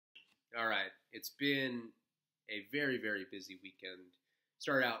All right. It's been a very, very busy weekend.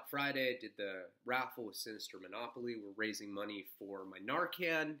 Started out Friday, did the raffle with Sinister Monopoly. We're raising money for my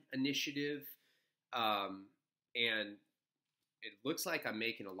Narcan initiative. And it looks like I'm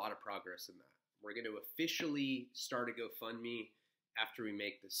making a lot of progress in that. We're going to officially start a GoFundMe after we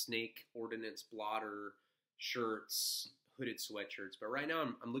make the snake ordinance blotter, shirts, hooded sweatshirts. But right now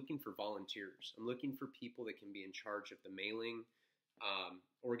I'm looking for volunteers. I'm looking for people that can be in charge of the mailing,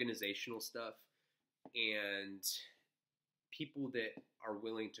 organizational stuff, and people that are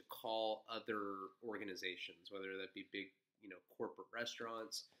willing to call other organizations, whether that be big, corporate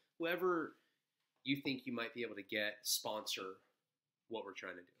restaurants, whoever you think you might be able to get sponsor what we're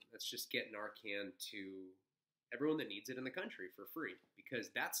trying to do. Let's just get Narcan to everyone that needs it in the country for free, because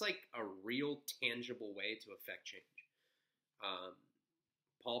that's like a real tangible way to affect change.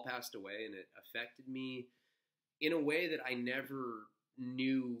 Paul passed away, and it affected me in a way that I never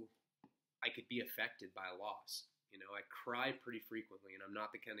knew I could be affected by a loss. I cry pretty frequently, and I'm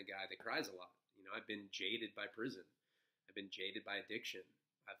not the kind of guy that cries a lot. I've been jaded by prison. I've been jaded by addiction.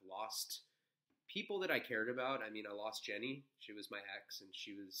 I've lost people that I cared about. I lost Jenny. She was my ex, and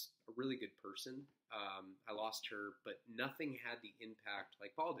she was a really good person. I lost her, but nothing had the impact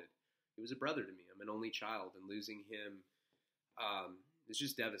like Paul did. He was a brother to me. I'm an only child, and losing him is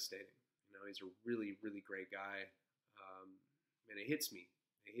just devastating. He's a really, really great guy, and it hits me.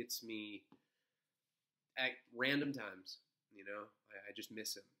 It hits me at random times. I just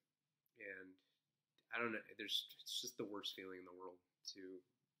miss him, and I don't know. It's just the worst feeling in the world to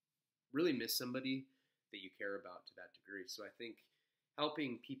really miss somebody that you care about to that degree. So I think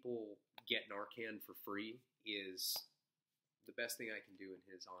helping people get Narcan for free is the best thing I can do in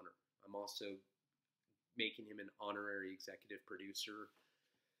his honor. I'm also making him an honorary executive producer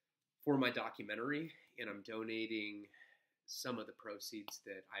for my documentary, and I'm donating some of the proceeds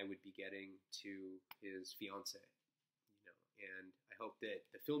that I would be getting to his fiance. And I hope that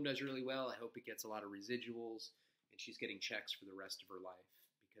the film does really well. I hope it gets a lot of residuals, and she's getting checks for the rest of her life,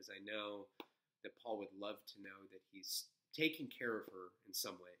 because I know that Paul would love to know that he's taking care of her in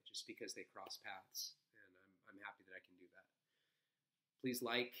some way, just because they cross paths, and I'm happy that I can do that. Please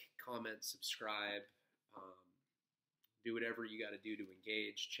like, comment, subscribe, do whatever you got to do to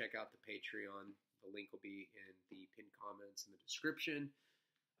engage. Check out the Patreon. The link will be in the pinned comments in the description.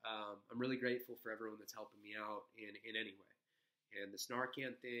 I'm really grateful for everyone that's helping me out in any way. And this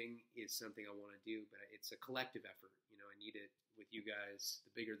Narcan thing is something I want to do, but it's a collective effort. I need it with you guys.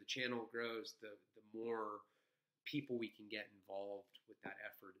 The bigger the channel grows, the more people we can get involved with that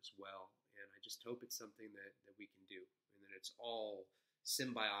effort as well. And I just hope it's something that we can do, and that it's all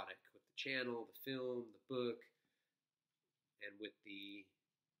symbiotic with the channel, the film, the book, and with the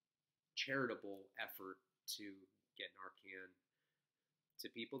charitable effort to get Narcan to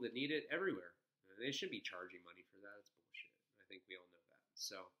people that need it everywhere. They should be charging money for that. It's bullshit. I think we all know that.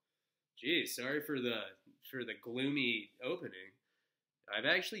 So, geez, sorry for the gloomy opening. I've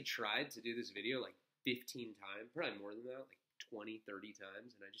actually tried to do this video like 15 times, probably more than that, like 20, 30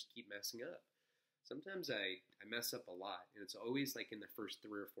 times, and I just keep messing up. Sometimes I mess up a lot, and it's always like in the first 3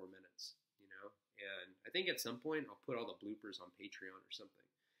 or 4 minutes, And I think at some point I'll put all the bloopers on Patreon or something.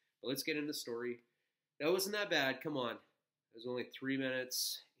 But let's get into the story. That wasn't that bad. Come on. It was only 3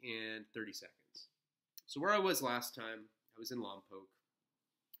 minutes and 30 seconds. So where I was last time, I was in Lompoc,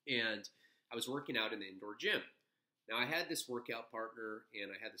 and I was working out in the indoor gym. Now, I had this workout partner,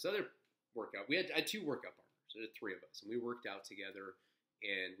 and I had this other workout. I had 2 workout partners. There were 3 of us, and we worked out together,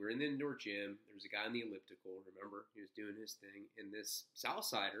 and we were in the indoor gym. There was a guy on the elliptical, remember? He was doing his thing, and this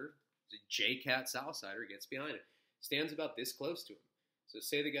Southsider, a J-Cat Southsider, gets behind him, stands about this close to him. So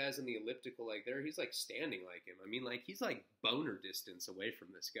say the guy's on the elliptical like there, he's like standing like him. He's like boner distance away from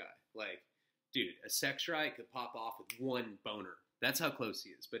this guy. Like, dude, a sex riot could pop off with 1 boner. That's how close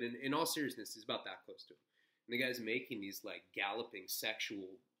he is. But in all seriousness, he's about that close to him. And the guy's making these like galloping sexual,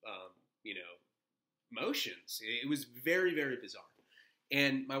 motions. It was very, very bizarre.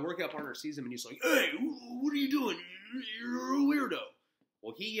 And my workout partner sees him, and he's like, "Hey, what are you doing? You're a weirdo."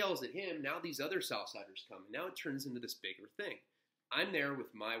 Well, he yells at him. Now these other Southsiders come, and now it turns into this bigger thing. I'm there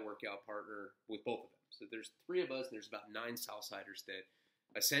with my workout partner, with both of them. So there's 3 of us, and there's about 9 Southsiders that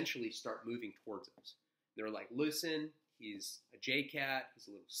essentially start moving towards us. They're like, "Listen, he's a J-Cat, he's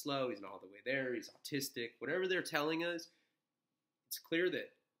a little slow, he's not all the way there, he's autistic." Whatever they're telling us, it's clear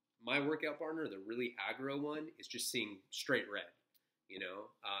that my workout partner, the really aggro one, is just seeing straight red.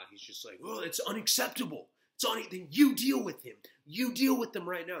 He's just like, "Oh, it's unacceptable. Then you deal with him. You deal with them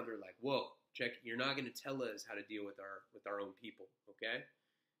right now." And they're like, "Whoa, check. You're not going to tell us how to deal with our own people, okay?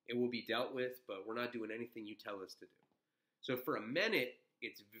 It will be dealt with, but we're not doing anything you tell us to do." So for a minute,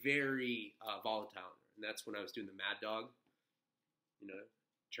 it's very volatile. And that's when I was doing the Mad Dog,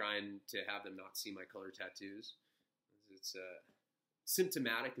 trying to have them not see my color tattoos. It's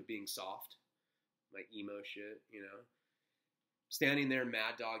symptomatic of being soft, my emo shit, Standing there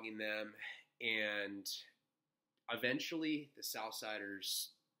mad dogging them, and eventually the Southsiders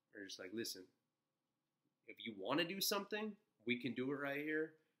are just like, listen, if you want to do something, we can do it right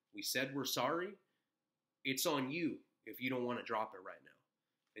here. We said we're sorry. It's on you if you don't want to drop it right now.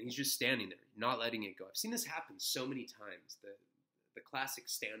 And he's just standing there, not letting it go. I've seen this happen so many times, the classic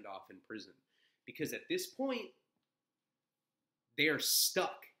standoff in prison. Because at this point, they are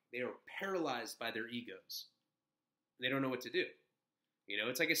stuck. They are paralyzed by their egos. They don't know what to do.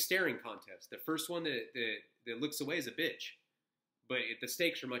 It's like a staring contest. The first one that looks away is a bitch. But the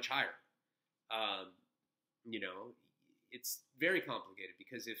stakes are much higher. It's very complicated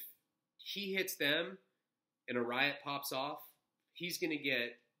because if he hits them and a riot pops off, he's going to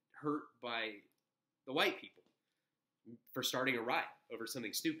get hurt by the white people for starting a riot over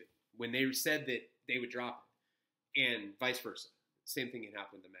something stupid when they said that they would drop it, and vice versa. Same thing can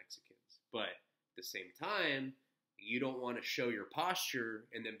happen with the Mexicans. But at the same time, you don't want to show your posture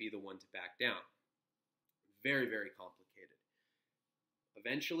and then be the one to back down. Very, very complicated.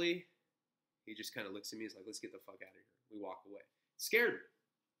 Eventually, he just kind of looks at me. He's like, let's get the fuck out of here. We walk away. Scared.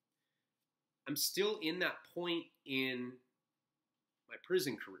 I'm still in that point in my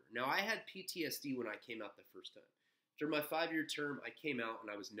prison career. Now, I had PTSD when I came out the first time. During my 5-year term, I came out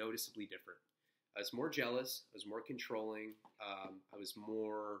and I was noticeably different. I was more jealous. I was more controlling. I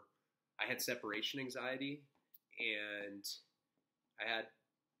had separation anxiety, and I had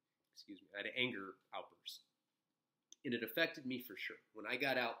anger outbursts. And it affected me for sure. When I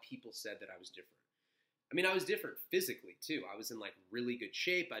got out, people said that I was different. I mean, I was different physically, too. I was in, really good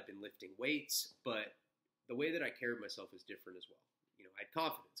shape. I'd been lifting weights. But the way that I carried myself was different as well. I had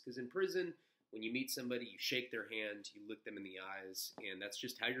confidence. Because in prison, when you meet somebody, you shake their hand, you look them in the eyes, and that's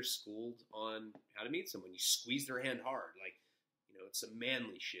just how you're schooled on how to meet someone. You squeeze their hand hard. It's some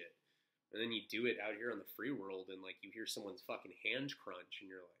manly shit. And then you do it out here on the free world, and, you hear someone's fucking hand crunch, and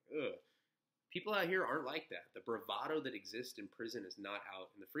you're like, ugh. People out here aren't like that. The bravado that exists in prison is not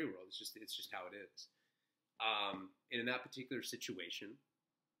out in the free world. It's just how it is. And in that particular situation,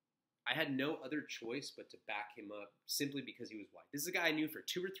 I had no other choice but to back him up simply because he was white. This is a guy I knew for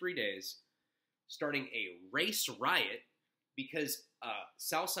 2 or 3 days, starting a race riot because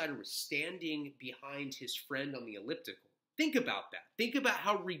Southsider was standing behind his friend on the elliptical. Think about that. Think about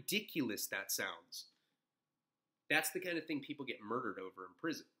how ridiculous that sounds. That's the kind of thing people get murdered over in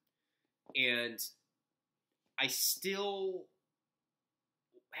prison. And I still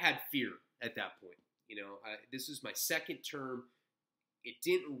had fear at that point. This was my second term. It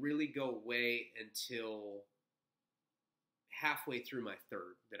didn't really go away until halfway through my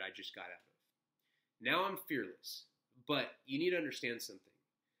third that I just got out of. Now I'm fearless, but you need to understand something.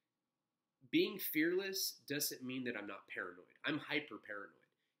 Being fearless doesn't mean that I'm not paranoid. I'm hyper paranoid.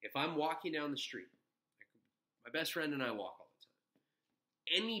 If I'm walking down the street, my best friend and I walk all the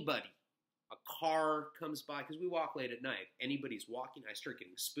time. Anybody, a car comes by, because we walk late at night, anybody's walking, I start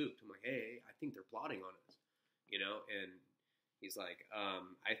getting spooked. I'm like, hey, I think they're plotting on us, and he's like,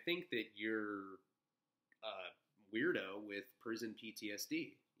 I think that you're a weirdo with prison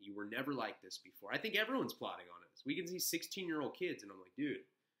PTSD. You were never like this before. I think everyone's plotting on us. We can see 16-year-old kids, and I'm like, dude,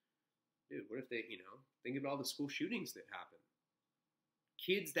 what if they, think about all the school shootings that happen.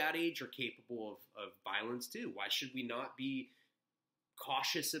 Kids that age are capable of violence too. Why should we not be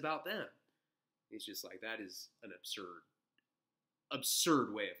cautious about them? It's just like, that is an absurd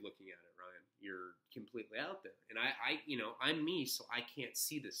way of looking at it, Ryan. You're completely out there. And I'm me, so I can't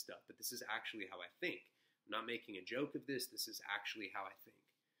see this stuff, but this is actually how I think. I'm not making a joke of this. This is actually how I think.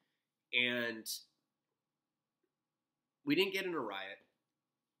 And we didn't get in a riot.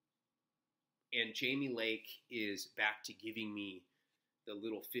 And Jamie Lake is back to giving me the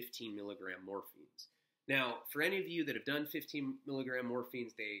little 15 milligram morphines. Now, for any of you that have done 15 milligram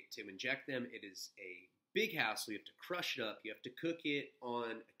morphines, to inject them, it is a big hassle. You have to crush it up. You have to cook it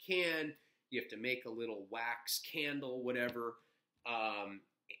on a can. You have to make a little wax candle, whatever. And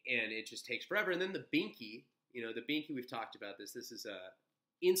it just takes forever. And then the binky, the binky, we've talked about this. This is a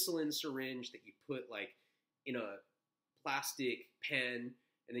insulin syringe that you put in a plastic pen,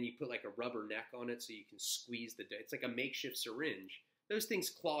 and then you put a rubber neck on it so you can squeeze it's like a makeshift syringe. Those things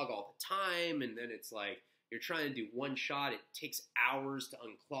clog all the time, and then it's like you're trying to do one shot. It takes hours to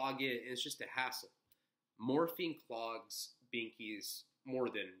unclog it, and it's just a hassle. Morphine clogs binkies more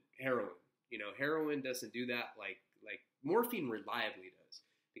than heroin. Heroin doesn't do that like morphine reliably does,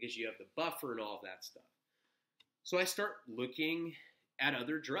 because you have the buffer and all of that stuff. So I start looking at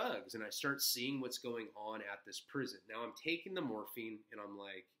other drugs, and I start seeing what's going on at this prison. Now I'm taking the morphine, and I'm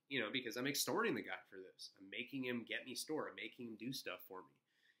like, because I'm extorting the guy for this. I'm making him get me store. I'm making him do stuff for me.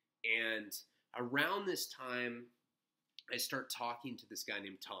 And around this time, I start talking to this guy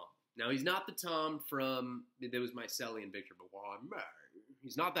named Tom. Now, he's not the Tom that was my cellie in Victorville. Well,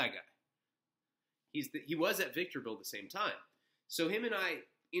 he's not that guy. He was at Victorville at the same time. So him and I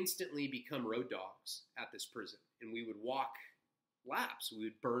instantly become road dogs at this prison. And we would walk laps. We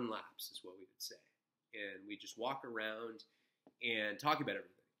would burn laps is what we would say. And we just walk around and talk about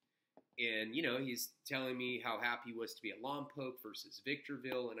everything. And, he's telling me how happy he was to be at Lompoc versus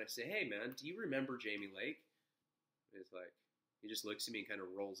Victorville. And I say, hey, man, do you remember Jamie Lake? And it's like, he just looks at me and kind of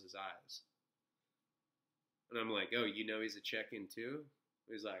rolls his eyes. And I'm like, oh, he's a check-in too?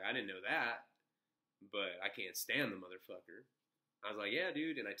 He's like, I didn't know that, but I can't stand the motherfucker. I was like, yeah,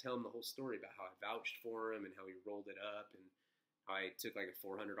 dude. And I tell him the whole story about how I vouched for him and how he rolled it up and how I took like a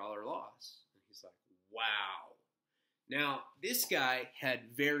 $400 loss. And he's like, wow. Now, this guy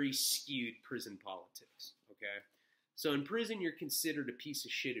had very skewed prison politics, okay? So in prison, you're considered a piece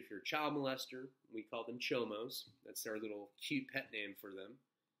of shit if you're a child molester. We call them chomos. That's our little cute pet name for them.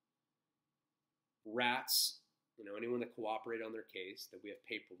 Rats, anyone that cooperate on their case that we have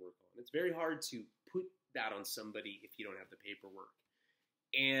paperwork on. It's very hard to put that on somebody if you don't have the paperwork.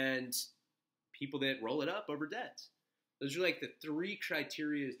 And people that roll it up over debts. Those are like the three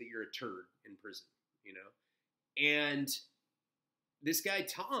criteria that you're a turd in prison, And this guy,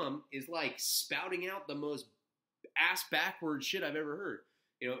 Tom, is like spouting out the most ass backwards shit I've ever heard.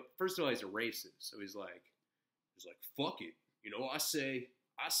 First of all, he's a racist. So he's like, fuck it.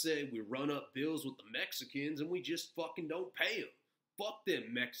 I say we run up bills with the Mexicans and we just fucking don't pay them. Fuck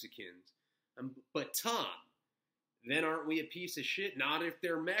them Mexicans. But Tom, then aren't we a piece of shit? Not if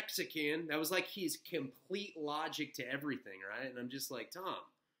they're Mexican. That was like his complete logic to everything, right? And I'm just like, Tom,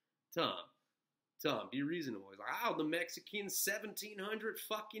 be reasonable. He's like, the Mexicans, $1,700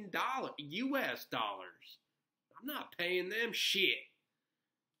 fucking US dollars. I'm not paying them shit.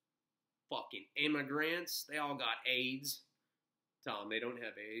 Fucking immigrants, they all got AIDS. Tom, they don't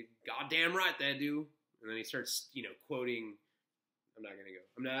have AIDS. Goddamn right they do. And then he starts, quoting, I'm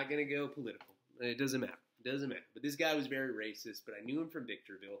not gonna go political. It doesn't matter. But this guy was very racist, but I knew him from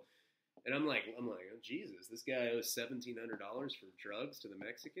Victorville. And I'm like, oh, Jesus, this guy owes $1,700 for drugs to the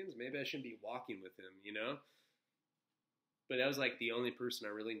Mexicans? Maybe I shouldn't be walking with him, But that was like the only person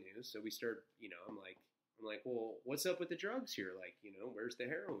I really knew. So we start, I'm like, well, what's up with the drugs here? Like, where's the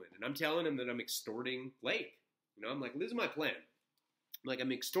heroin? And I'm telling him that I'm extorting Lake. I'm like, this is my plan. I'm like,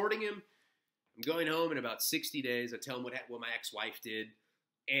 I'm extorting him. I'm going home in about 60 days. I tell him what my ex-wife did.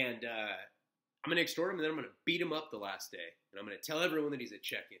 And I'm going to extort him, and then I'm going to beat him up the last day. And I'm going to tell everyone that he's a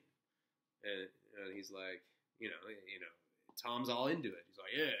check-in. And he's like, Tom's all into it. He's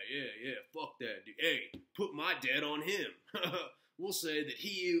like, yeah, fuck that dude. Hey, put my debt on him. We'll say that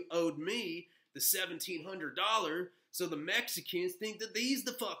he owed me the $1,700, so the Mexicans think that he's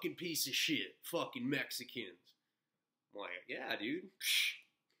the fucking piece of shit. Fucking Mexicans. I'm like, yeah, dude.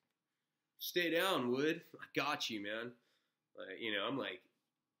 Stay down, Wood. I got you, man. I'm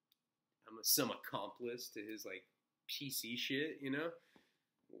some accomplice to his, PC shit,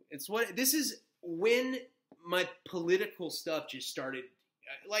 This is when my political stuff just started,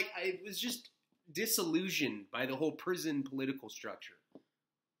 I was just disillusioned by the whole prison political structure.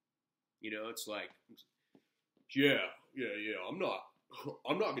 It's like, yeah, I'm not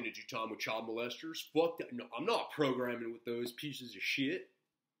going to do time with child molesters. Fuck that. No, I'm not programming with those pieces of shit.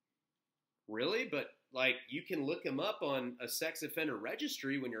 Really? But, you can look them up on a sex offender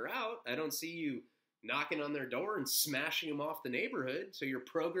registry when you're out. I don't see you knocking on their door and smashing them off the neighborhood. So you're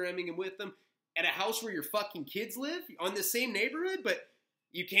programming them with them at a house where your fucking kids live on the same neighborhood, but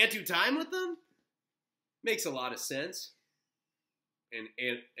you can't do time with them? Makes a lot of sense. And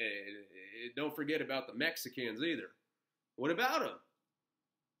don't forget about the Mexicans either. What about them?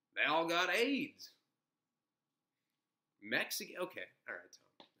 They all got AIDS. Okay, all right,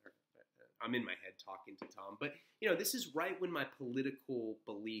 Tom. I'm in my head talking to Tom. But, this is right when my political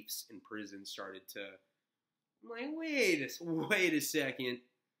beliefs in prison started to... I'm like, wait a second.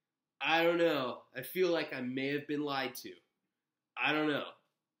 I don't know. I feel like I may have been lied to. I don't know.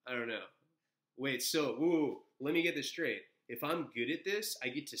 Wait, so, let me get this straight. If I'm good at this, I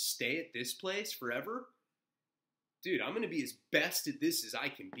get to stay at this place forever? Dude, I'm going to be as best at this as I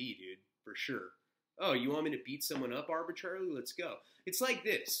can be, dude. For sure. Oh, you want me to beat someone up arbitrarily? Let's go. It's like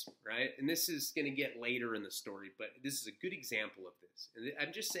this, right? And this is going to get later in the story, but this is a good example of this. And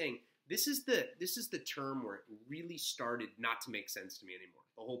I'm just saying, this is the term where it really started not to make sense to me anymore.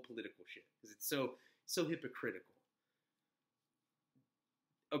 The whole political shit. Because it's so hypocritical.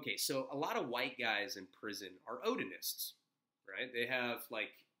 okay, so a lot of white guys in prison are Odinists, right? They have like,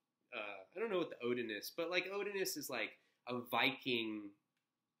 I don't know what the Odin is, but like Odinist is like a Viking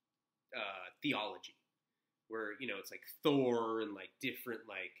theology, where it's like Thor and like different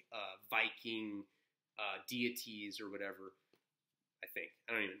like Viking deities or whatever. I think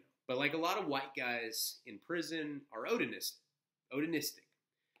I don't even know, but like a lot of white guys in prison are Odinistic,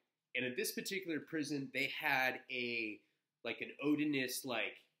 and at this particular prison, they had an Odinist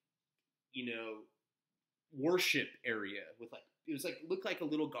worship area with like it was like looked like a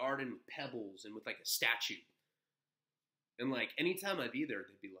little garden with pebbles and with like a statue. And like anytime I'd be there,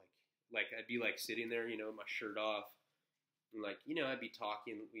 they'd be like I'd be like sitting there, my shirt off, and like I'd be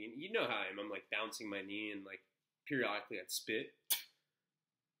talking. You know how I am. I'm like bouncing my knee, and like periodically I'd spit.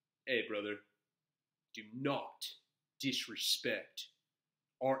 Hey, brother, do not disrespect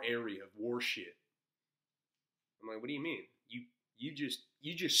our area of worship. I'm like, what do you mean? You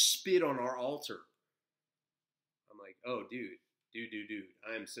just spit on our altar. I'm like, oh, dude,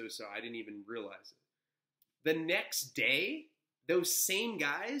 I am so sorry. I didn't even realize it. The next day, those same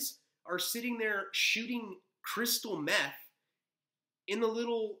guys are sitting there shooting crystal meth in the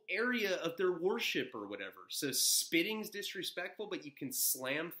little area of their worship or whatever. So spitting's disrespectful, but you can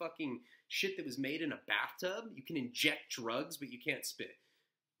slam fucking shit that was made in a bathtub. You can inject drugs, but you can't spit.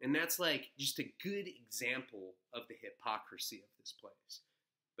 And that's like just a good example of the hypocrisy of this place.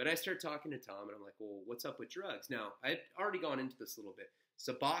 But I start talking to Tom, and I'm like, well, what's up with drugs? Now, I'd already gone into this a little bit.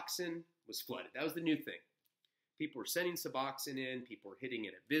 Suboxone was flooded. That was the new thing. People were sending Suboxone in. People were hitting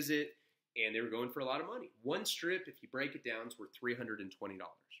it at Visit, and they were going for a lot of money. One strip, if you break it down, is worth $320.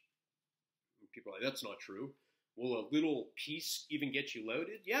 People are like, that's not true. Will a little piece even get you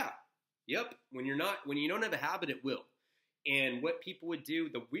loaded? Yeah. Yep. When you don't have a habit, it will. And what people would do,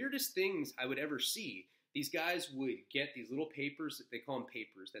 the weirdest things I would ever see, these guys would get these little papers, they call them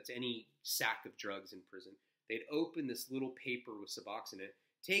papers, that's any sack of drugs in prison. They'd open this little paper with Suboxone in it,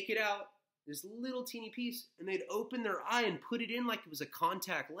 take it out, this little teeny piece, and they'd open their eye and put it in like it was a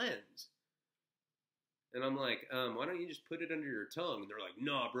contact lens. And I'm like, why don't you just put it under your tongue? And they're like,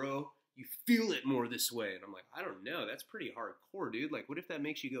 nah, bro, you feel it more this way. And I'm like, I don't know, that's pretty hardcore, dude. Like, what if that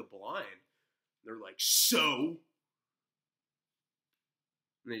makes you go blind? And they're like, so?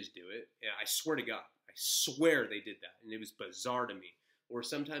 And they just do it. Yeah, I swear to God. I swear they did that. And it was bizarre to me. Or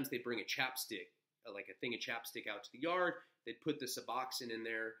sometimes they bring a chapstick, like a thing of chapstick out to the yard. They'd put the Suboxone in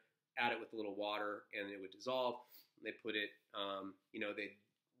there, add it with a little water, and it would dissolve. And they put it, they'd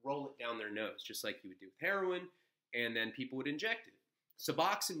roll it down their nose, just like you would do with heroin. And then people would inject it.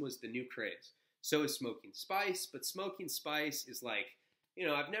 Suboxone was the new craze. So is smoking spice. But smoking spice is like,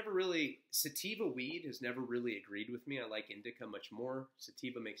 I've never really, sativa weed has never really agreed with me. I like indica much more.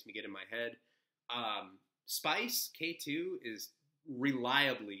 Sativa makes me get in my head. Spice, K2, is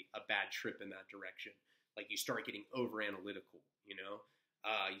reliably a bad trip in that direction. Like, you start getting over-analytical,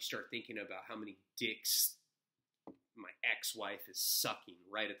 you start thinking about how many dicks my ex-wife is sucking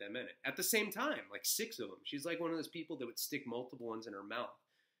right at that minute. At the same time, like 6 of them. She's like one of those people that would stick multiple ones in her mouth.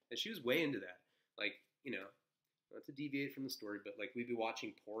 And she was way into that. Like, not to deviate from the story, but like we'd be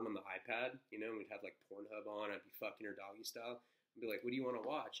watching porn on the iPad, and we'd have like Pornhub on. I'd be fucking her doggy style. I'd be like, what do you want to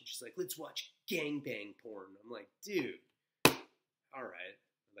watch? And she's like, let's watch gangbang porn. I'm like, dude, all right.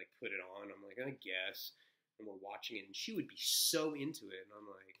 I'd like put it on. I'm like, I guess. And we're watching it, and she would be so into it. And I'm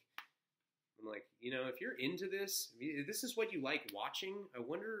like, if you're into this, if this is what you like watching, I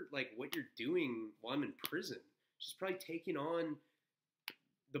wonder like what you're doing while I'm in prison. She's probably taking on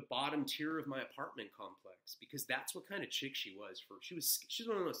the bottom tier of my apartment complex, because that's what kind of chick she was. She's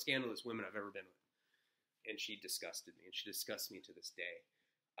one of the most scandalous women I've ever been with, and she disgusted me, and she disgusts me to this day.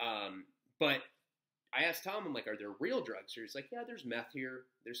 But I asked Tom, I'm like, are there real drugs here? He's like, yeah, there's meth here,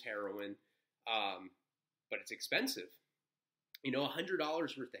 there's heroin, but it's expensive. $100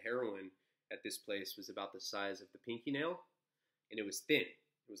 worth of heroin at this place was about the size of the pinky nail, and it was thin.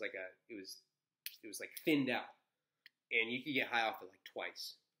 It was like thinned out. And you could get high off it like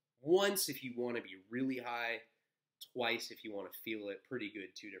twice. Once if you want to be really high, twice if you want to feel it pretty good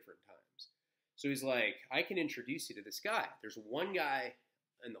 2 different times. So he's like, I can introduce you to this guy. There's one guy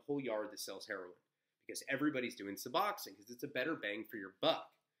in the whole yard that sells heroin, because everybody's doing Suboxone because it's a better bang for your buck.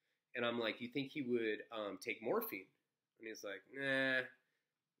 And I'm like, you think he would take morphine? And he's like, nah.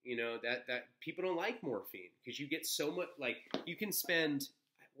 That people don't like morphine because you get so much, like you can spend,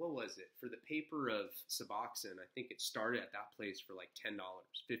 what was it, for the paper of Suboxone, I think it started at that place for like $10 or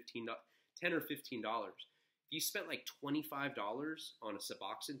 $15. If you spent like $25 on a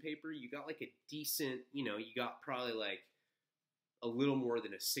Suboxone paper, you got like a decent, you got probably like a little more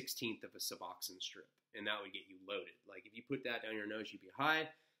than a 16th of a Suboxone strip, and that would get you loaded. Like if you put that down your nose, you'd be high.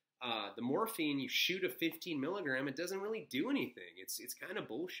 The morphine, you shoot a 15 milligram, it doesn't really do anything. It's kind of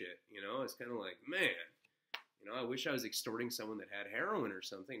bullshit, you know? It's kind of like, man, you know, I wish I was extorting someone that had heroin or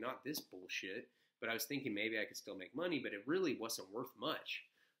something, not this bullshit. But I was thinking maybe I could still make money, but it really wasn't worth much.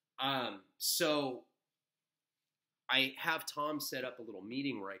 So I have Tom set up a little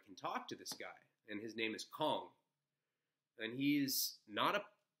meeting where I can talk to this guy, and his name is Kong. And he's not a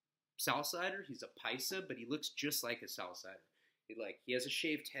Southsider, he's a Paisa, but he looks just like a Southsider. He has a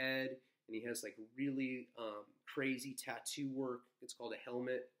shaved head, and he has like really crazy tattoo work. It's called a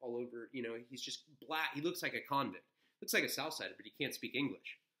helmet all over. You know, he's just black. He looks like a convict. Looks like a Southsider, but he can't speak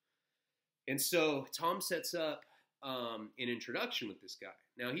English. And so Tom sets up an introduction with this guy.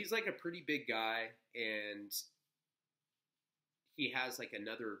 Now, he's like a pretty big guy, and he has like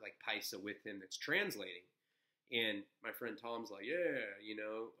another like Paisa with him that's translating. And my friend Tom's like, yeah, you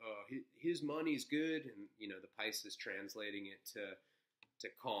know, his money's good. And, you know, the Paisa's translating it to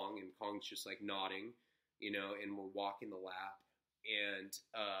Kong, and Kong's just like nodding, you know, and we're walking the lap and,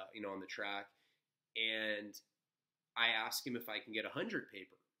 you know, on the track. And I asked him if I can get 100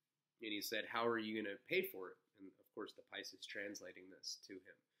 paper. And he said, how are you going to pay for it? And, of course, the Paisa's translating this to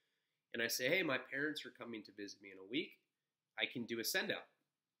him. And I say, hey, my parents are coming to visit me in a week. I can do a send-out.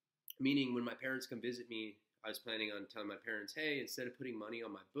 Meaning when my parents come visit me, I was planning on telling my parents, hey, instead of putting money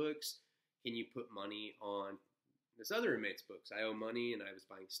on my books, can you put money on this other inmate's books? I owe money, and I was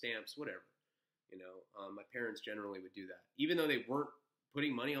buying stamps, whatever. You know, my parents generally would do that, even though they weren't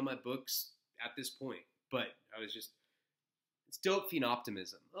putting money on my books at this point. But I was just, it's dopamine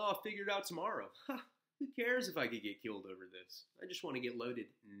optimism. Oh, I'll figure it out tomorrow. Who cares if I could get killed over this? I just want to get loaded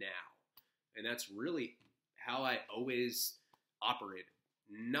now. And that's really how I always operated.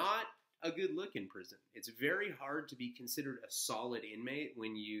 Not a good look in prison. It's very hard to be considered a solid inmate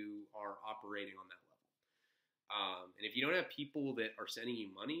when you are operating on that level. And if you don't have people that are sending you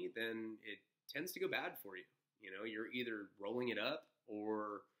money, then it tends to go bad for you. You know, you're either rolling it up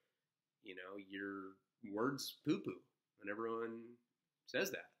or, you know, your words poo-poo. And everyone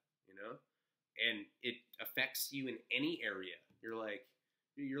says that, you know, and it affects you in any area. You're like,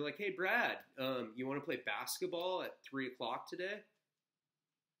 hey, Brad, you want to play basketball at 3 o'clock today?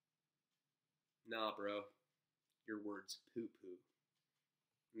 Nah, bro, your words poo-poo.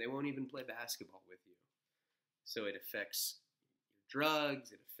 And they won't even play basketball with you. So it affects your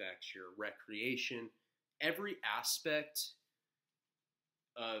drugs, it affects your recreation. Every aspect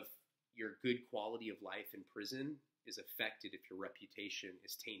of your good quality of life in prison is affected if your reputation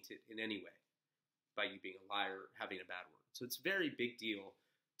is tainted in any way by you being a liar, having a bad word. So it's a very big deal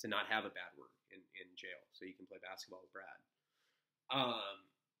to not have a bad word in jail so you can play basketball with Brad.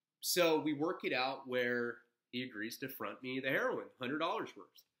 So we work it out where he agrees to front me the heroin, $100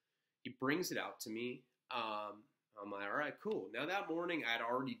 worth. He brings it out to me. I'm like, all right, cool. Now that morning I had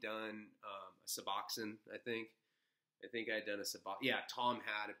already done a Suboxone, I think. I think I had done a Suboxone. Yeah, Tom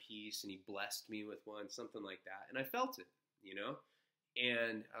had a piece and he blessed me with one, something like that. And I felt it, you know?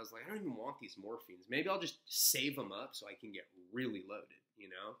 And I was like, I don't even want these morphines. Maybe I'll just save them up so I can get really loaded, you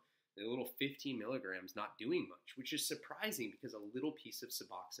know? The little 15 milligrams not doing much, which is surprising because a little piece of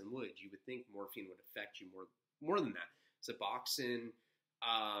Suboxone would. You would think morphine would affect you more than that. Suboxone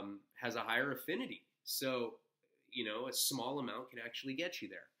has a higher affinity. So, you know, a small amount can actually get you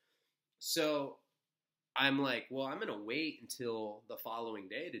there. So I'm like, well, I'm going to wait until the following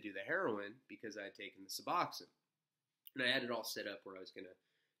day to do the heroin because I had taken the Suboxone. And I had it all set up where I was going to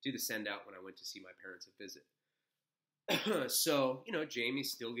do the send out when I went to see my parents at visit. So, you know,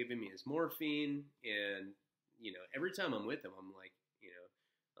 Jamie's still giving me his morphine, and, you know, every time I'm with him, I'm like, you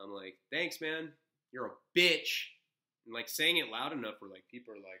know, I'm like, thanks, man, you're a bitch. And like saying it loud enough where like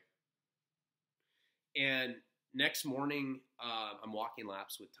people are like, and next morning, I'm walking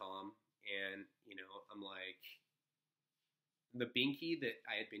laps with Tom, and, you know, I'm like, the binky that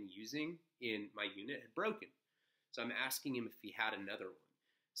I had been using in my unit had broken. So I'm asking him if he had another one.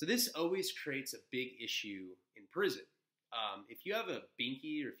 So this always creates a big issue in prison. If you have a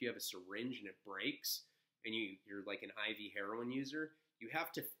binky or if you have a syringe and it breaks and you're like an IV heroin user, you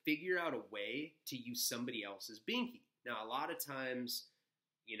have to figure out a way to use somebody else's binky. Now, a lot of times,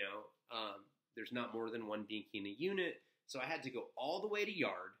 you know, there's not more than one binky in a unit. So I had to go all the way to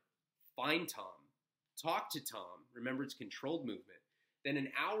Yard, find Tom, talk to Tom. Remember, it's controlled movement. Then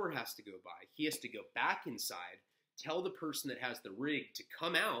an hour has to go by. He has to go back inside, tell the person that has the rig to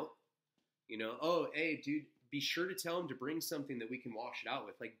come out, you know, oh, hey, dude, be sure to tell him to bring something that we can wash it out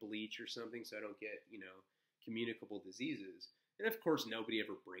with, like bleach or something so I don't get, you know, communicable diseases. And of course, nobody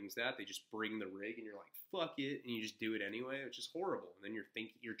ever brings that. They just bring the rig and you're like, fuck it. And you just do it anyway, which is horrible. And then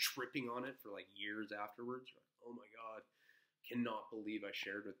you're tripping on it for like years afterwards. You're like, oh my God, cannot believe I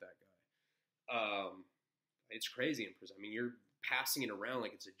shared with that guy. It's crazy in prison. I mean, you're passing it around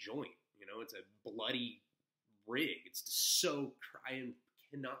like it's a joint. You know, it's a bloody rig. It's so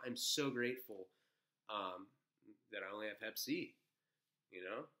I'm so grateful that I only have Hep C. You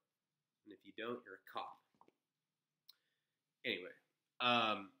know, and if you don't, you're a cop. Anyway,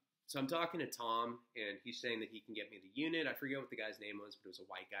 so I'm talking to Tom, and he's saying that he can get me the unit. I forget what the guy's name was, but it was a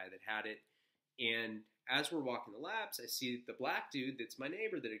white guy that had it. And as we're walking the labs, I see the black dude that's my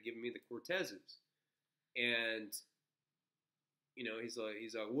neighbor that had given me the Cortezes. And, you know, he's like,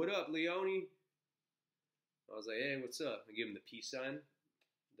 what up, Leone? I was like, hey, what's up? I give him the peace sign,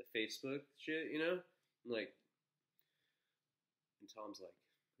 the Facebook shit, you know? I'm like, and Tom's like,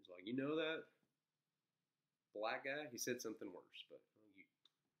 he's like, you know that black guy? He said something worse, but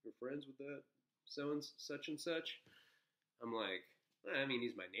you're friends with that such and such? I'm like, well, I mean,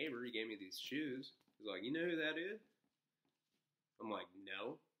 he's my neighbor. He gave me these shoes. He's like, you know who that is? I'm like,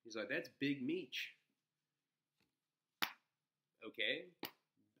 no. He's like, that's Big Meech. Okay.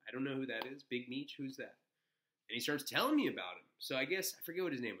 I don't know who that is. Big Meech, who's that? And he starts telling me about him. So I guess, I forget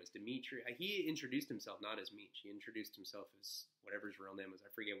what his name was, Dimitri. He introduced himself not as Meech. He introduced himself as whatever his real name was.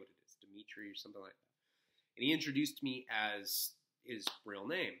 I forget what it is, Dimitri or something like that. And he introduced me as his real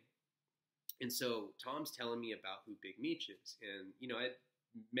name. And so Tom's telling me about who Big Meech is. And, you know, I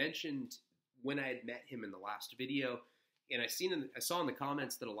mentioned when I had met him in the last video, and I saw in the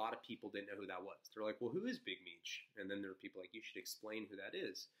comments that a lot of people didn't know who that was. They're like, well, who is Big Meech? And then there were people like, you should explain who that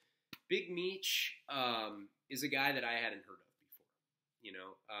is. Big Meech is a guy that I hadn't heard of before, you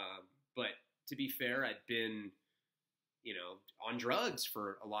know. But to be fair, I'd been, you know, on drugs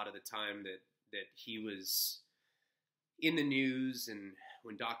for a lot of the time that he was in the news and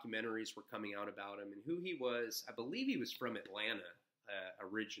when documentaries were coming out about him and who he was. I believe he was from Atlanta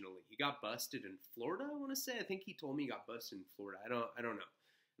originally. He got busted in Florida, I want to say. I think he told me he got busted in Florida. I don't know.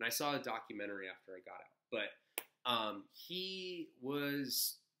 And I saw a documentary after I got out. But he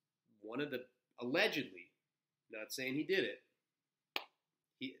was one of the, allegedly, not saying he did it,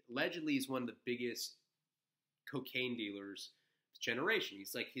 he allegedly is one of the biggest cocaine dealers of his generation.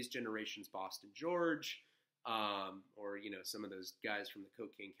 He's like his generation's Boston George, or, you know, some of those guys from the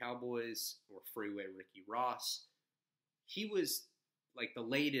Cocaine Cowboys, or Freeway Ricky Ross. He was like the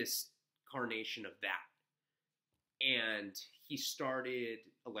latest carnation of that. And he started,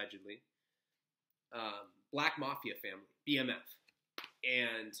 allegedly, Black Mafia family, BMF.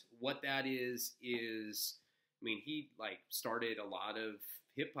 And what that is, I mean, he like started a lot of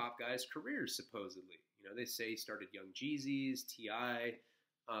hip hop guys' careers, supposedly. You know, they say he started Young Jeezy's, T.I.,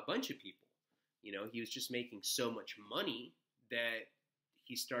 a bunch of people. You know, he was just making so much money that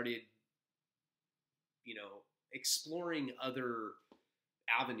he started, you know, exploring other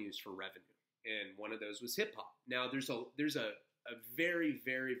avenues for revenue. And one of those was hip hop. Now, there's a very,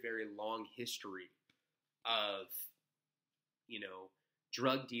 very, very long history of, you know,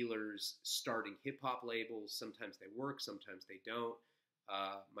 drug dealers starting hip hop labels. Sometimes they work, sometimes they don't.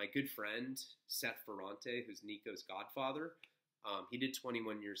 My good friend, Seth Ferrante, who's Nico's godfather, he did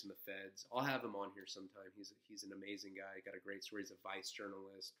 21 years in the feds. I'll have him on here sometime. He's an amazing guy. He got a great story. He's a Vice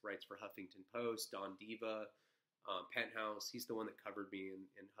journalist, writes for Huffington Post, Don Diva, Penthouse. He's the one that covered me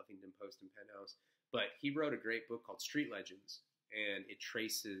in Huffington Post and Penthouse. But he wrote a great book called Street Legends, and it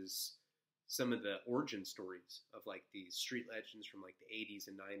traces some of the origin stories of like these street legends from like the 80s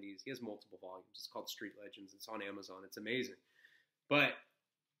and 90s. He has multiple volumes. It's called Street Legends. It's on Amazon. It's amazing. But,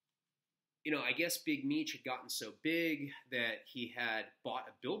 you know, I guess Big Meech had gotten so big that he had bought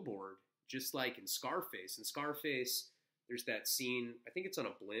a billboard, just like in Scarface. In Scarface, there's that scene, I think it's on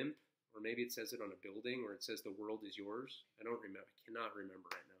a blimp, or maybe it says it on a building, where it says the world is yours. I cannot remember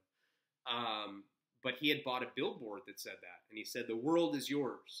right now. But he had bought a billboard that said that, and he said, the world is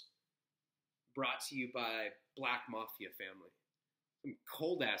yours. Brought to you by Black Mafia family. Some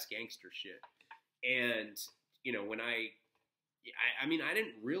cold-ass gangster shit. And, you know, when I mean, I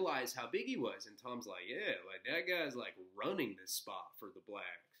didn't realize how big he was. And Tom's like, yeah, like, that guy's, like, running this spot for the blacks.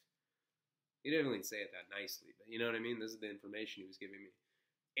 He didn't really say it that nicely, but you know what I mean? This is the information he was giving me.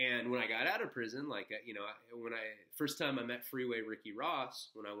 And when I got out of prison, like, you know, first time I met Freeway Ricky Ross,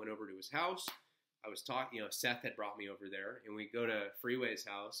 when I went over to his house, I was talking, you know, Seth had brought me over there, and we go to Freeway's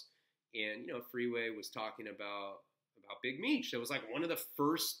house. And, you know, Freeway was talking about Big Meech. That was like one of the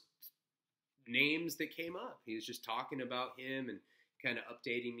first names that came up. He was just talking about him and kind of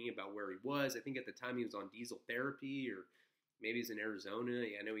updating me about where he was. I think at the time he was on diesel therapy, or maybe he's in Arizona.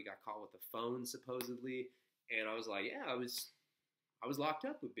 Yeah, I know he got caught with a phone supposedly. And I was like, yeah, I was locked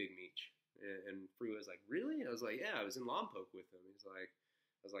up with Big Meech. And Freeway was like, really? I was like, yeah, I was in Lompoc with him. I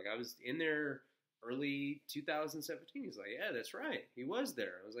was like, I was in there early 2017. He's like, yeah, that's right. He was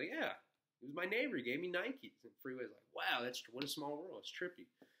there. I was like, yeah, he was my neighbor. He gave me Nikes. And Freeway's like, wow, what a small world. It's trippy.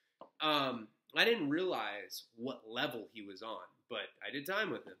 I didn't realize what level he was on, but I did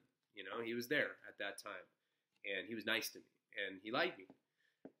time with him. You know, he was there at that time, and he was nice to me, and he liked me.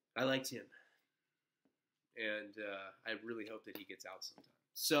 I liked him, and I really hope that he gets out sometime.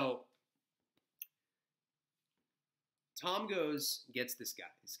 So Tom gets this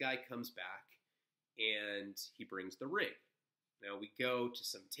guy. This guy comes back, and he brings the rig. Now we go to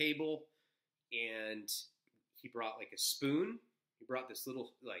some table, and he brought like a spoon. He brought this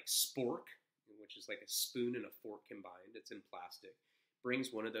little like spork, which is like a spoon and a fork combined. It's in plastic.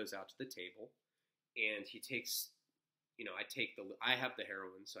 Brings one of those out to the table, and he takes, I have the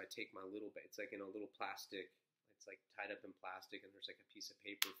heroin, so I take my little bit. It's like in a little plastic. It's like tied up in plastic, and there's like a piece of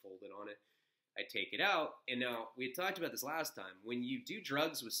paper folded on it. I take it out, and now we had talked about this last time. When you do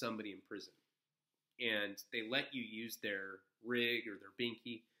drugs with somebody in prison, and they let you use their rig or their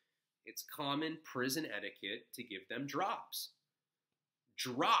binky, it's common prison etiquette to give them drops.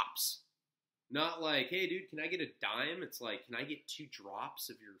 Drops. Not like, hey, dude, can I get a dime? It's like, can I get 2 drops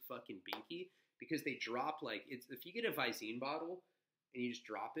of your fucking binky? Because they drop like, if you get a Visine bottle and you just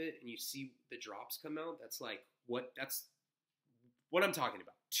drop it and you see the drops come out, that's what I'm talking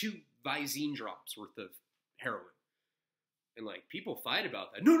about. 2 Visine drops worth of heroin. And like, people fight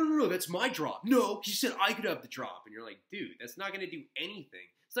about that. No, that's my drop. No, he said I could have the drop. And you're like, dude, that's not going to do anything.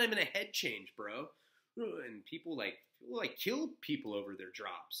 It's not even a head change, bro. And people kill people over their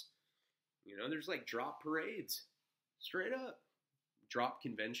drops. You know, there's like drop parades. Straight up. Drop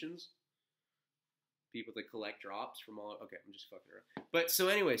conventions. People that collect drops from all... Okay, I'm just fucking around. But so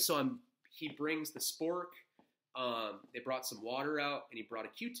anyway, he brings the spork. They brought some water out, and he brought a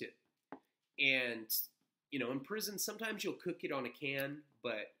Q-tip. And, you know, in prison, sometimes you'll cook it on a can,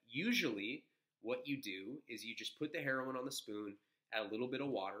 but usually what you do is you just put the heroin on the spoon, add a little bit of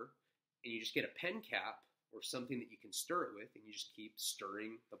water, and you just get a pen cap or something that you can stir it with, and you just keep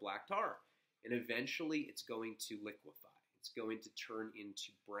stirring the black tar. And eventually it's going to liquefy. It's going to turn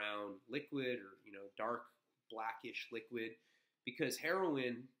into brown liquid or, you know, dark blackish liquid, because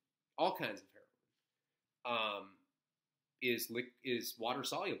heroin, all kinds of heroin, is water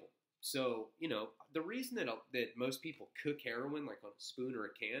soluble. So, you know, the reason that most people cook heroin like on a spoon or a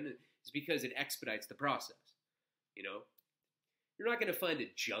can is because it expedites the process. You know, you're not going to find a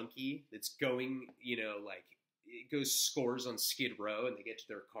junkie that's going, you know, like it goes scores on Skid Row and they get to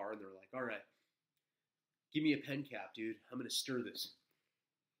their car and they're like, all right, give me a pen cap, dude. I'm going to stir this.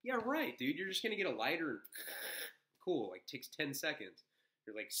 Yeah, right, dude. You're just going to get a lighter and cool, like takes 10 seconds.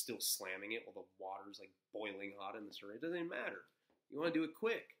 You're like still slamming it while the water's like boiling hot in the stir. It doesn't even matter. You want to do it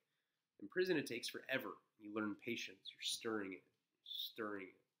quick. In prison, it takes forever. You learn patience. You're stirring it, stirring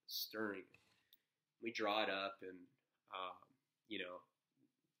it, stirring it. We draw it up and, you know,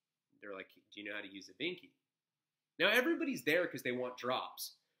 they're like, do you know how to use a binky? Now, everybody's there because they want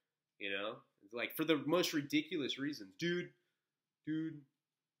drops, you know? It's like, for the most ridiculous reasons. Dude, who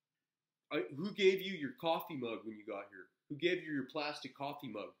gave you your coffee mug when you got here? Who gave you your plastic coffee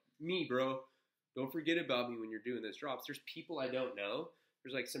mug? Me, bro. Don't forget about me when you're doing those drops. There's people I don't know.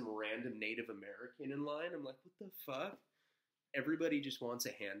 There's like some random Native American in line. I'm like, what the fuck? Everybody just wants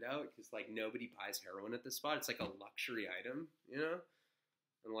a handout because like nobody buys heroin at this spot. It's like a luxury item, you know?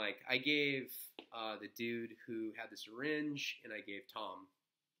 And like I gave the dude who had the syringe, and I gave Tom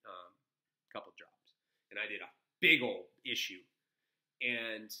a couple drops. And I did a big old issue.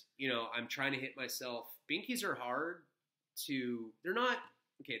 And, you know, I'm trying to hit myself. Binkies are hard to,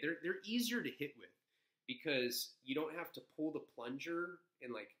 they're easier to hit with because you don't have to pull the plunger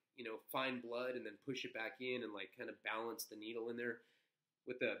and like, you know, find blood and then push it back in and like kind of balance the needle in there.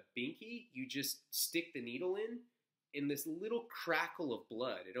 With a binky, you just stick the needle in this little crackle of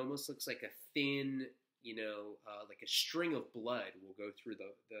blood. It almost looks like a thin, you know, like a string of blood will go through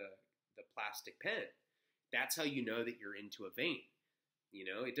the plastic pen. That's how you know that you're into a vein. You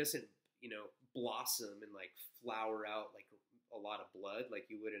know, it doesn't, you know, blossom and like flower out like a lot of blood like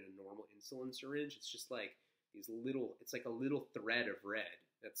you would in a normal insulin syringe. It's just like it's like a little thread of red.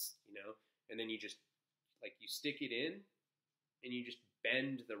 That's, you know, and then you just like you stick it in and you just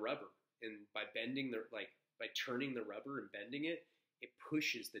bend the rubber. And by turning the rubber and bending it, it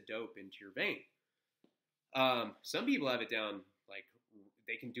pushes the dope into your vein. Some people have it down like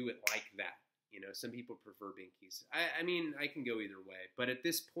they can do it like that. You know, some people prefer binkies. I mean, I can go either way. But at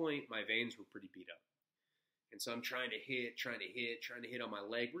this point, my veins were pretty beat up. And so I'm trying to hit on my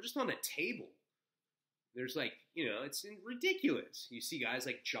leg. We're just on a table. There's like, you know, it's ridiculous. You see guys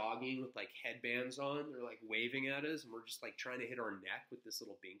like jogging with like headbands on. They're like waving at us. And we're just like trying to hit our neck with this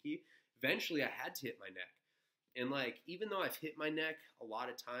little binky. eventually I had to hit my neck. And like, even though I've hit my neck a lot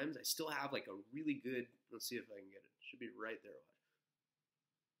of times, I still have like a really good, let's see if I can get it. It should be right there.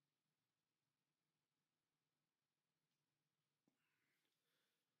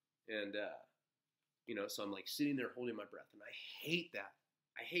 And, you know, so I'm like sitting there holding my breath, and I hate that.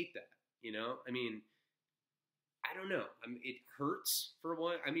 I hate that. You know, I mean, I don't know. It hurts for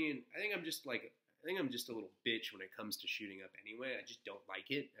one. I mean, I think I'm just a little bitch when it comes to shooting up anyway. I just don't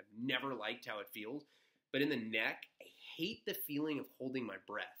like it. I've never liked how it feels. But in the neck, I hate the feeling of holding my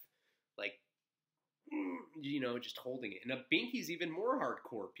breath. Like, you know, just holding it. And a binky's even more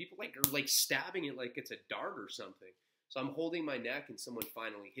hardcore. People are like stabbing it like it's a dart or something. So I'm holding my neck and someone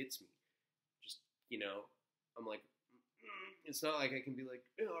finally hits me. Just, you know, I'm like, it's not like I can be like,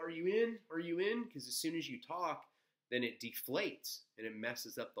 oh, are you in? Are you in? Because as soon as you talk, then it deflates and it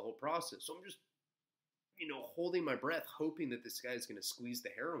messes up the whole process. So I'm just, you know, holding my breath, hoping that this guy's going to squeeze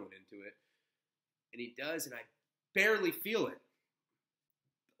the heroin into it. And he does, and I barely feel it.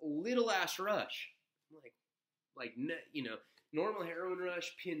 A little ass rush. Like, you know, normal heroin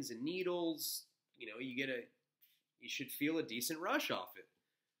rush, pins and needles, you know, you should feel a decent rush off it.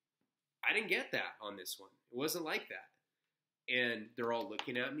 I didn't get that on this one. It wasn't like that. And they're all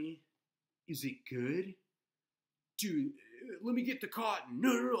looking at me. Is it good? Dude, let me get the cotton.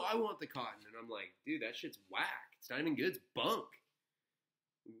 No, I want the cotton. And I'm like, dude, that shit's whack. It's not even good. It's bunk.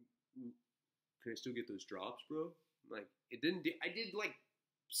 Can I still get those drops, bro? I'm like, I did like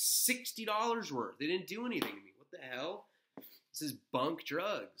 $60 worth. They didn't do anything to me. What the hell? This is bunk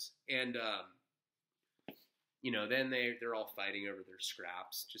drugs. And, you know, then they're all fighting over their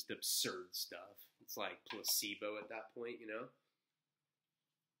scraps. Just absurd stuff. It's like placebo at that point, you know?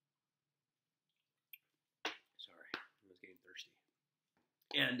 Sorry, I was getting thirsty.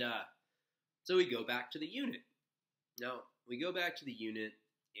 And so we go back to the unit. Now, we go back to the unit,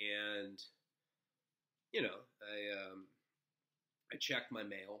 and, you know, I check my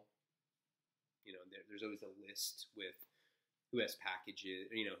mail. You know, there's always a list with who has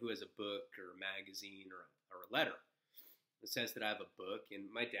packages, you know, who has a book or a magazine or a letter. It says that I have a book, and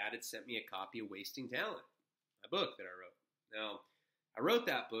my dad had sent me a copy of Wasting Talent, a book that I wrote. Now, I wrote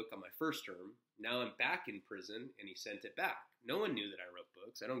that book on my first term. Now I'm back in prison, and he sent it back. No one knew that I wrote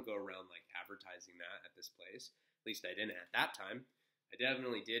books. I don't go around, like, advertising that at this place. At least I didn't at that time. I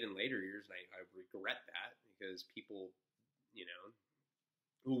definitely did in later years, and I regret that, because people, you know,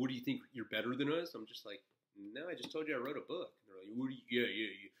 well, what do you think, you're better than us? I'm just like, no, I just told you I wrote a book. And they're like, what do you,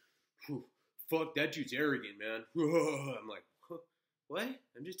 yeah. Fuck, that dude's arrogant, man. I'm like, what?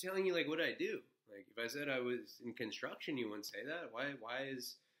 I'm just telling you, like, what I do. Like, if I said I was in construction, you wouldn't say that. Why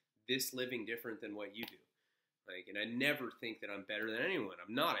is this living different than what you do? Like, and I never think that I'm better than anyone.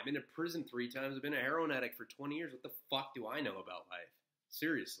 I'm not. I've been to prison 3 times. I've been a heroin addict for 20 years. What the fuck do I know about life?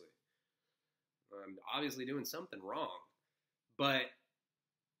 Seriously. I'm obviously doing something wrong. But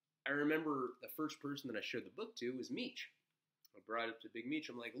I remember the first person that I showed the book to was Meech. I brought it to Big Meech.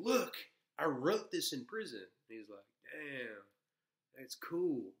 I'm like, look, I wrote this in prison. And he's like, damn, that's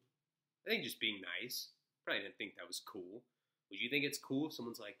cool. I think just being nice. Probably didn't think that was cool. Would you think it's cool if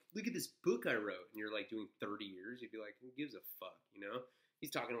someone's like, look at this book I wrote, and you're like doing 30 years? You'd be like, who gives a fuck, you know?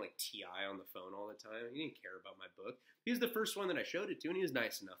 He's talking to like T.I. on the phone all the time. He didn't care about my book. He was the first one that I showed it to, and he was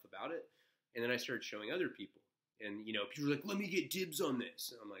nice enough about it. And then I started showing other people. And, you know, people were like, let me get dibs on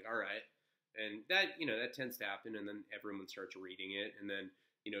this. And I'm like, all right. And that, you know, that tends to happen. And then everyone starts reading it. And then,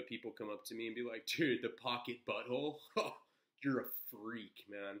 you know, people come up to me and be like, dude, the pocket butthole. You're a freak,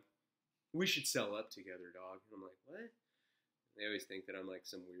 man. We should sell up together, dog. And I'm like, what? They always think that I'm like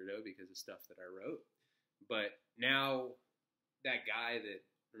some weirdo because of stuff that I wrote. But now that guy that,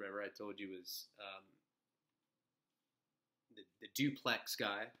 remember I told you was the duplex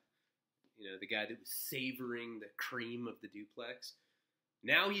guy, you know, the guy that was savoring the cream of the duplex.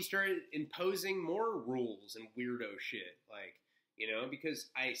 Now he started imposing more rules and weirdo shit. Like, you know, because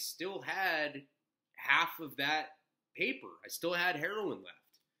I still had half of that paper. I still had heroin left.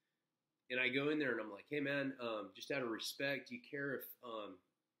 And I go in there and I'm like, hey man, just out of respect, do you care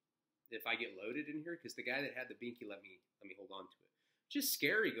if I get loaded in here? Because the guy that had the binky let me hold on to it. It's just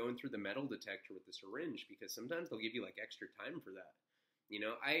scary going through the metal detector with the syringe, because sometimes they'll give you like extra time for that. You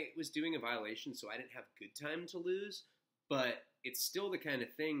know, I was doing a violation, so I didn't have good time to lose, but it's still the kind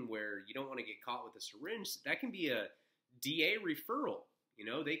of thing where you don't want to get caught with a syringe. That can be a DA referral. You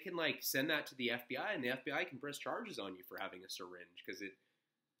know, they can like send that to the FBI, and the FBI can press charges on you for having a syringe, because it,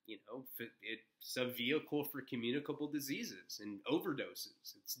 you know, it's a vehicle for communicable diseases and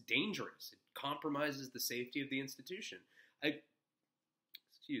overdoses. It's dangerous. It compromises the safety of the institution. I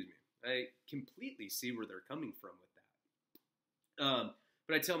completely see where they're coming from with that.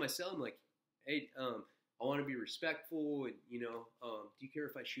 But I tell my cell, I'm like, hey, I want to be respectful, and do you care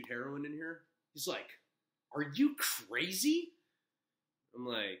if I shoot heroin in here? He's like, are you crazy? I'm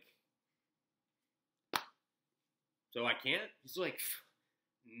like, so I can't? He's like,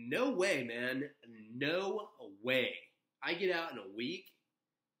 no way, man. No way. I get out in a week.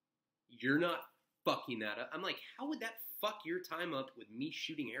 You're not fucking that up. I'm like, how would that fuck your time up with me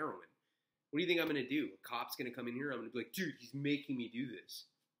shooting heroin? What do you think I'm going to do? A cop's going to come in here. I'm going to be like, dude, he's making me do this.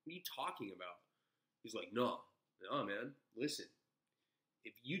 What are you talking about? He's like, no, man. Listen,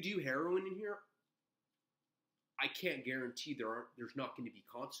 if you do heroin in here, I can't guarantee there's not going to be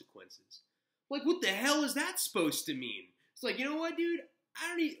consequences. Like, what the hell is that supposed to mean? It's like, you know what, dude?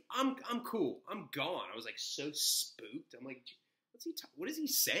 I'm cool. I'm gone. I was like so spooked. I'm like, what is he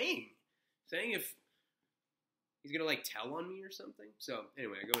saying? Saying if he's gonna like tell on me or something? So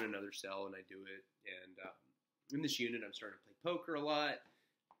anyway, I go in another cell and I do it. And in this unit, I'm starting to play poker a lot.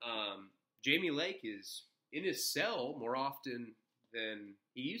 Jamie Lake is in his cell more often than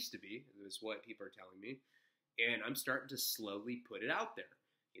he used to be, is what people are telling me. And I'm starting to slowly put it out there.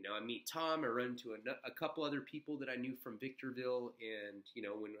 I meet Tom, I run into a couple other people that I knew from Victorville, and,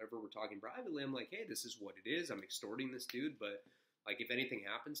 whenever we're talking privately, I'm like, hey, this is what it is. I'm extorting this dude, but, like, if anything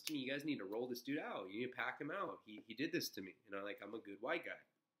happens to me, you guys need to roll this dude out. You need to pack him out. He did this to me. I'm a good white guy.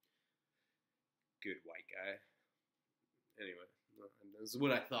 Good white guy. Anyway, this is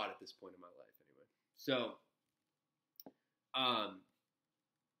what I thought at this point in my life, anyway. So, I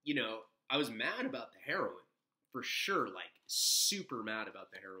was mad about the heroin. For sure, like, super mad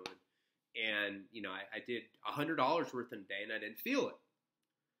about the heroin. And, I did $100 worth in a day, and I didn't feel it.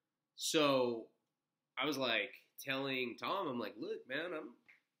 So, I was, like, telling Tom, I'm like, look, man,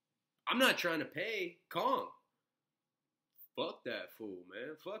 I'm not trying to pay Kong. Fuck that fool,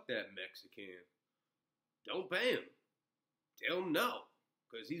 man. Fuck that Mexican. Don't pay him. Tell him no,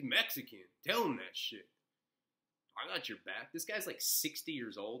 because he's Mexican. Tell him that shit. I got your back. This guy's like 60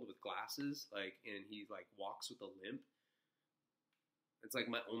 years old with glasses, and he walks with a limp. It's like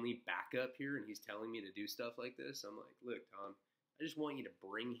my only backup here, and he's telling me to do stuff like this. I'm like, look, Tom, I just want you to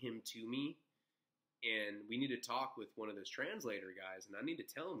bring him to me, and we need to talk with one of those translator guys, and I need to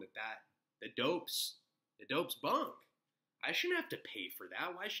tell him that the dope's bunk. I shouldn't have to pay for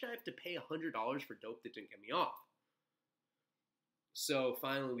that. Why should I have to pay $100 for dope that didn't get me off? So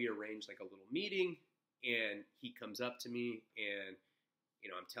finally, we arranged like a little meeting. And he comes up to me, and,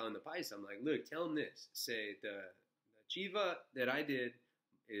 I'm telling the paisa, I'm like, look, tell him this. Say, the chiva that I did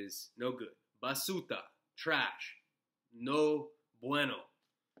is no good. Basuta, trash, no bueno.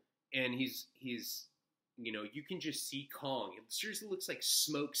 And he's you can just see Kong. It seriously looks like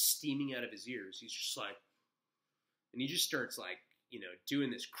smoke steaming out of his ears. He's just like, and he just starts like, doing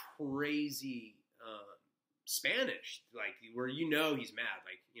this crazy Spanish, like where he's mad,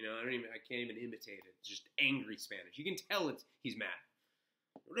 like I can't even imitate it. It's just angry Spanish. You can tell he's mad.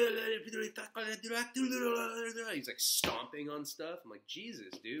 He's like stomping on stuff. I'm like,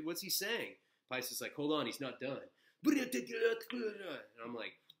 Jesus, dude, what's he saying? Paisa's like, hold on, he's not done. And I'm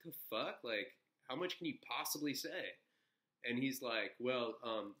like, what the fuck? Like, how much can you possibly say? And he's like, well,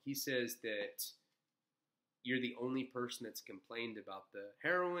 he says that you're the only person that's complained about the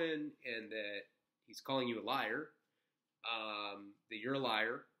heroin, and that he's calling you a liar, that you're a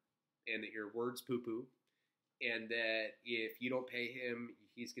liar, and that your word's poo-poo, and that if you don't pay him,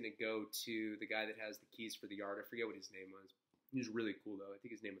 he's going to go to the guy that has the keys for the yard. I forget what his name was. He was really cool, though. I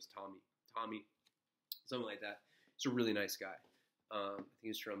think his name was Tommy, something like that. He's a really nice guy. I think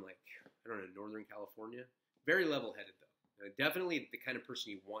he's from, Northern California. Very level-headed, though. Definitely the kind of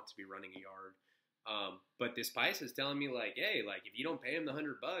person you want to be running a yard. But this paisa is telling me, like, hey, like, if you don't pay him the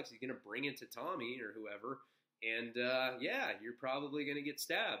 $100, he's going to bring it to Tommy or whoever. And, you're probably going to get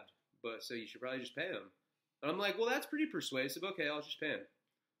stabbed. But so you should probably just pay him. And I'm like, well, that's pretty persuasive. Okay, I'll just pay him.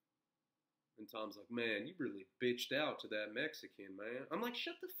 And Tom's like, man, you really bitched out to that Mexican, man. I'm like,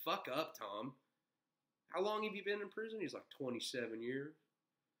 shut the fuck up, Tom. How long have you been in prison? He's like, 27 years.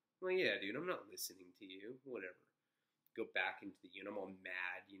 I'm like, yeah, dude, I'm not listening to you. Whatever. Go back into the unit. I'm all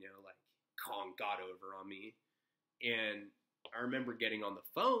mad, like, Kong got over on me. And I remember getting on the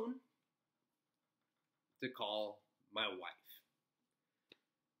phone to call my wife.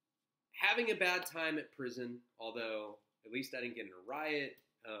 Having a bad time at prison, although at least I didn't get in a riot.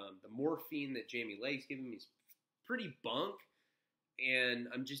 The morphine that Jamie Lake's giving me is pretty bunk. And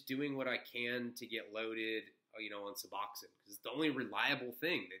I'm just doing what I can to get loaded, on Suboxone. Because it's the only reliable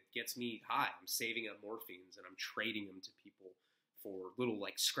thing that gets me high. I'm saving up morphines and I'm trading them to people for little,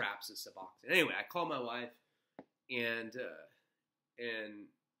 like, scraps of Suboxone. Anyway, I call my wife, and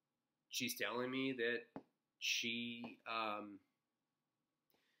she's telling me that she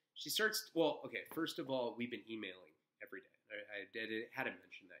she starts, well, okay, first of all, we've been emailing every day. I hadn't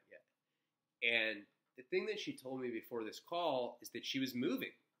mentioned that yet. And the thing that she told me before this call is that she was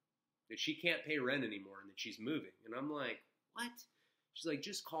moving, that she can't pay rent anymore and that she's moving. And I'm like, what? She's like,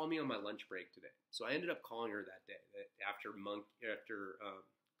 just call me on my lunch break today. So I ended up calling her that day, after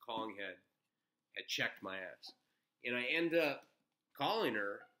Kong had checked my ass. And I end up calling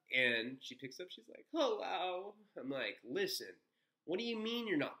her, and she picks up. She's like, hello. I'm like, listen, what do you mean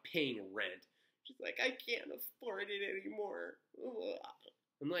you're not paying rent? She's like, I can't afford it anymore.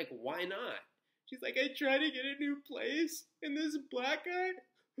 I'm like, why not? She's like, I tried to get a new place, and this black guy,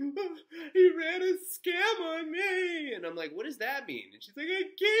 he ran a scam on me. And I'm like, what does that mean? And she's like, I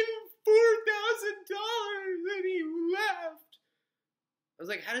gave him $4,000 and he left. I was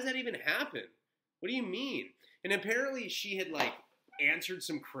like, how does that even happen? What do you mean? And apparently she had like answered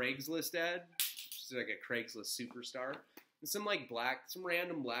some Craigslist ad. She's like a Craigslist superstar. And some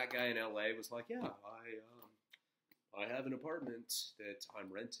random black guy in LA was like, yeah, I have an apartment that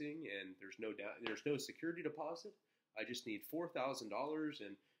I'm renting and there's no security deposit. I just need $4,000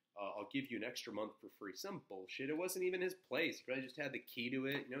 and I'll give you an extra month for free. Some bullshit. It wasn't even his place. He probably just had the key to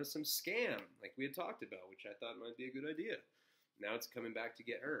it. Some scam like we had talked about, which I thought might be a good idea. Now it's coming back to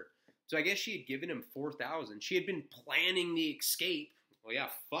get her. So I guess she had given him $4,000. She had been planning the escape. Well, yeah,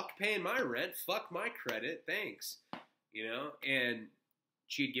 fuck paying my rent. Fuck my credit. Thanks. And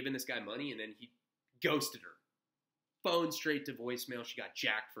she had given this guy money and then he ghosted her. Phone straight to voicemail. She got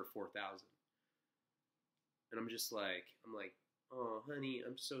jacked for $4,000. And I'm like, oh, honey,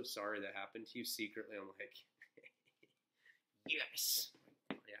 I'm so sorry that happened to you secretly. I'm like, yes.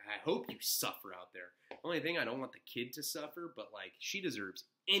 I hope you suffer out there. Only thing, I don't want the kid to suffer, but like, she deserves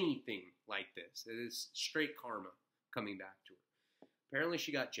anything like this. It is straight karma coming back to her. Apparently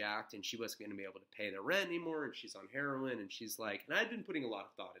she got jacked and she wasn't going to be able to pay the rent anymore, and she's on heroin, and she's like, and I'd been putting a lot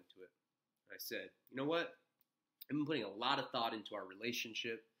of thought into it. I said, you know what? I've been putting a lot of thought into our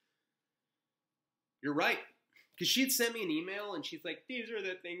relationship. You're right. Because she'd sent me an email and she's like, these are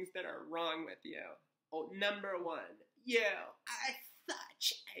the things that are wrong with you. Oh, number one, you are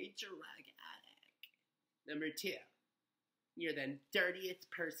such a drug addict. Number two, you're the dirtiest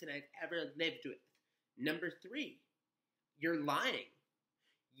person I've ever lived with. Number three, you're lying.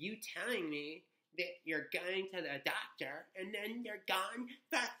 You telling me that you're going to the doctor and then you're gone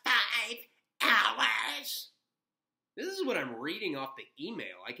for 5 hours. This is what I'm reading off the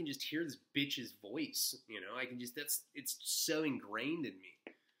email. I can just hear this bitch's voice, it's so ingrained in me.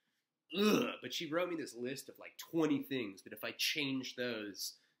 Ugh. But she wrote me this list of like 20 things that if I changed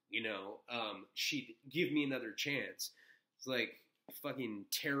those, she'd give me another chance. It's like fucking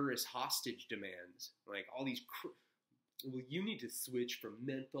terrorist hostage demands. Like all these, well, you need to switch from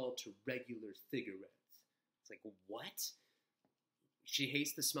menthol to regular cigarettes. It's like, what? She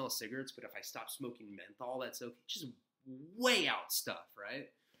hates the smell of cigarettes, but if I stop smoking menthol, that's okay. Just way out stuff, right?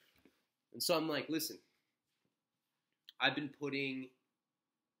 And so I'm like, listen, I've been putting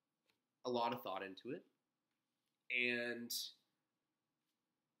a lot of thought into it, and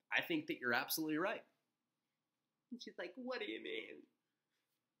I think that you're absolutely right. And she's like, what do you mean?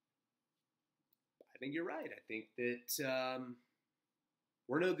 I think you're right. I think that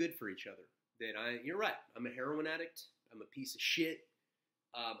we're no good for each other. You're right. I'm a heroin addict. I'm a piece of shit.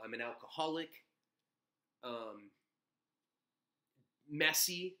 I'm an alcoholic.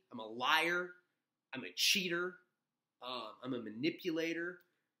 Messy. I'm a liar. I'm a cheater. I'm a manipulator.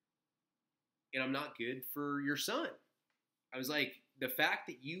 And I'm not good for your son. I was like, the fact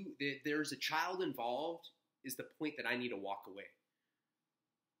that there's a child involved is the point that I need to walk away.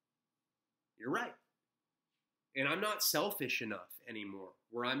 You're right. And I'm not selfish enough anymore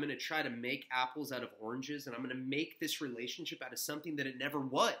where I'm going to try to make apples out of oranges and I'm going to make this relationship out of something that it never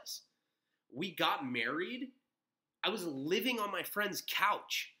was. We got married. I was living on my friend's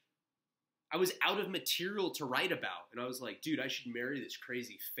couch. I was out of material to write about. And I was like, dude, I should marry this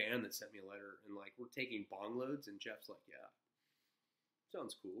crazy fan that sent me a letter. And like, we're taking bong loads. And Jeff's like, yeah,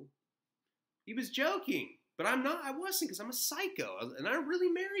 sounds cool. He was joking, but I wasn't, because I'm a psycho. And I really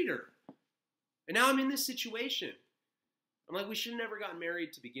married her. And now I'm in this situation. I'm like, we should have never gotten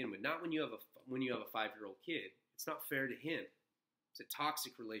married to begin with. Not when you have a 5-year-old kid. It's not fair to him. It's a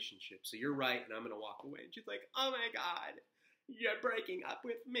toxic relationship. So you're right, and I'm going to walk away. And she's like, oh my God, you're breaking up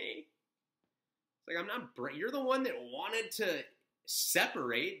with me. It's like, I'm not you're the one that wanted to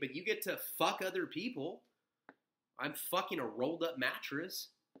separate, but you get to fuck other people. I'm fucking a rolled up mattress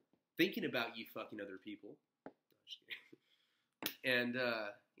thinking about you fucking other people. And,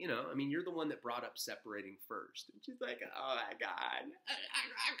 you're the one that brought up separating first. And she's like, oh my God.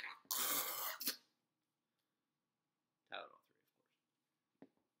 Tylenol 3, of course.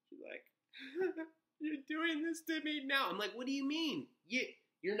 She's You're doing this to me now. I'm like, what do you mean?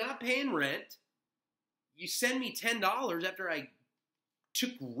 You're not paying rent. You send me $10 after I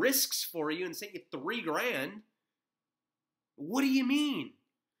took risks for you and sent you $3,000. What do you mean?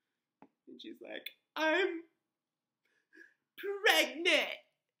 And she's like, I'm pregnant.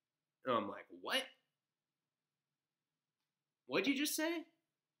 And I'm like, what? What'd you just say?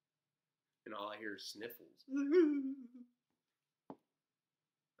 And all I hear is sniffles.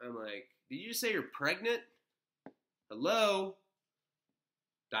 I'm like, did you just say you're pregnant? Hello?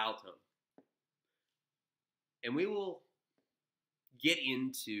 Dial tone. And we will get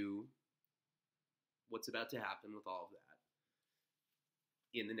into what's about to happen with all of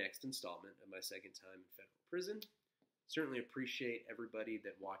that in the next installment of my second time in federal prison. Certainly appreciate everybody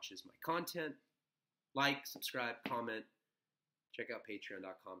that watches my content. Like, subscribe, comment. Check out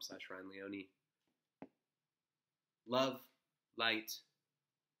patreon.com/RyanLeone. Love, light,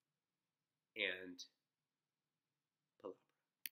 and